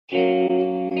Love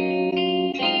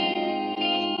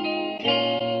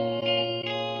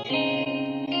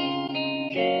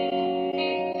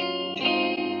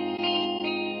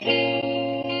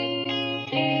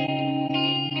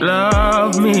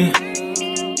me.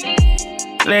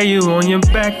 Lay you on your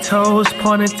back toes,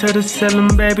 pointing to the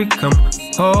ceiling, baby, come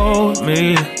hold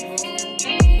me.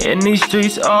 In these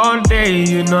streets all day,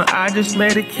 you know I just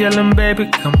made a killing, baby,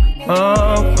 come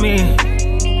hold me.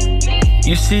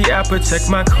 You see, I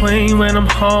protect my queen when I'm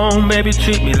home, baby,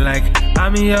 treat me like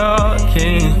I'm your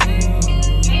king.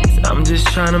 I'm just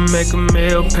tryna make a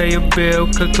meal, pay a bill,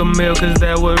 cook a meal, cause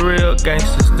that's what real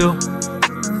gangsters do.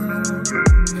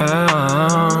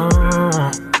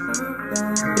 Oh,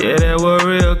 yeah, that's what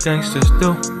real gangsters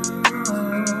do.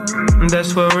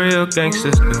 That's what real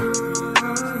gangsters do.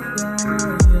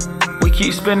 We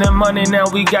keep spending money, now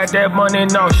we got that money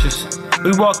nauseous.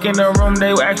 We walk in the room,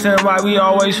 they asking why we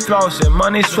always flossing.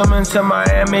 Money swimming to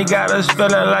Miami, got us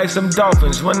feeling like some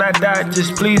dolphins. When I die,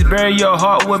 just please bury your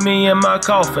heart with me in my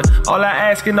coffin. All I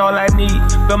ask and all I need,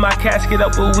 fill my casket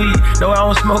up with weed. No, I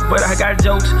don't smoke, but I got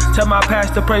jokes. Tell my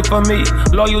pastor pray for me.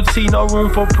 Loyalty, no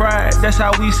room for pride. That's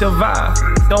how we survive.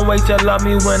 Don't wait to love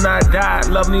me when I die.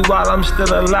 Love me while I'm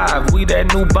still alive. We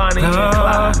that new Bonnie and Clyde.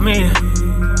 Love me.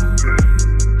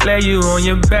 Lay you on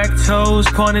your back toes,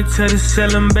 pointed to the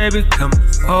ceiling, baby, come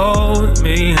hold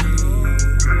me.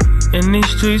 In these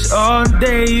streets all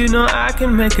day, you know I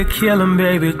can make a killing,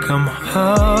 baby, come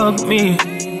hug me.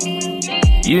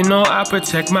 You know I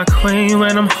protect my queen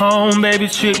when I'm home, baby,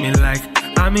 treat me like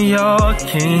I'm your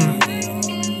king.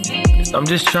 Cause I'm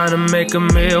just trying to make a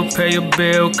meal, pay a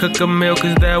bill, cook a meal,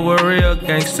 cause that's what real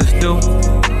gangsters do.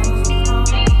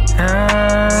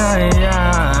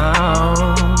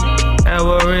 That's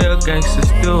what real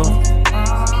gangsters do.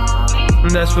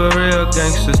 That's what real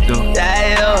gangsters do.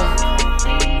 Yeah,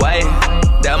 wait,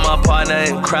 that my partner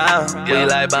in crime. We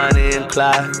like Bonnie and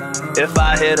Clyde. If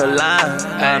I hit a line,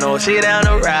 I know she down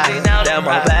to ride. That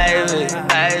my baby.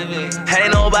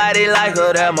 Ain't nobody like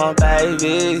her, that my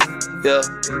baby. Yeah,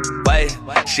 wait,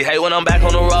 she hate when I'm back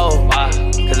on the road.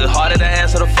 Cause it's harder to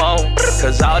answer the phone.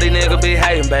 Cause all these niggas be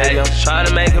hating, baby. I'm just trying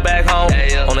to make it back home.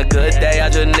 On a good day, I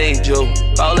just need you.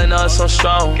 Rolling up some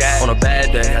strong. On a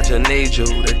bad day, I just need you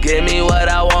to give me what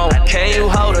I want. Can you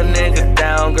hold a nigga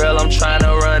down, girl? I'm trying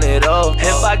to run it up.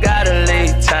 If I gotta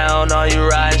leave town, are you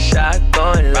riding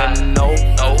shotgun? Let me know.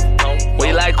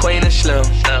 We like Queen and Slim.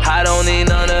 I don't need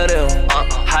none of them.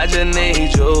 I just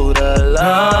need you to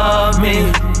love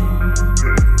me.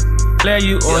 Lay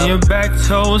you on your back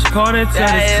toes, pointed to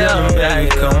the ceiling, baby,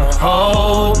 come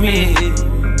hold me.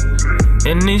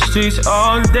 In these streets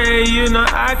all day, you know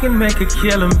I can make a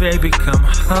killing, baby, come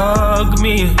hug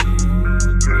me.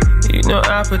 You know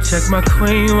I protect my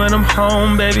queen when I'm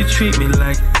home, baby, treat me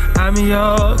like I'm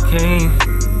your king.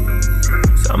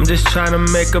 So I'm just trying to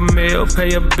make a meal,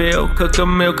 pay a bill, cook a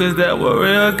meal, cause that's what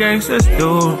real gangsters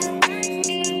do.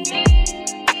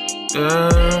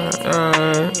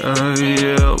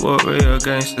 Yeah, what real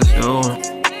gangsters do.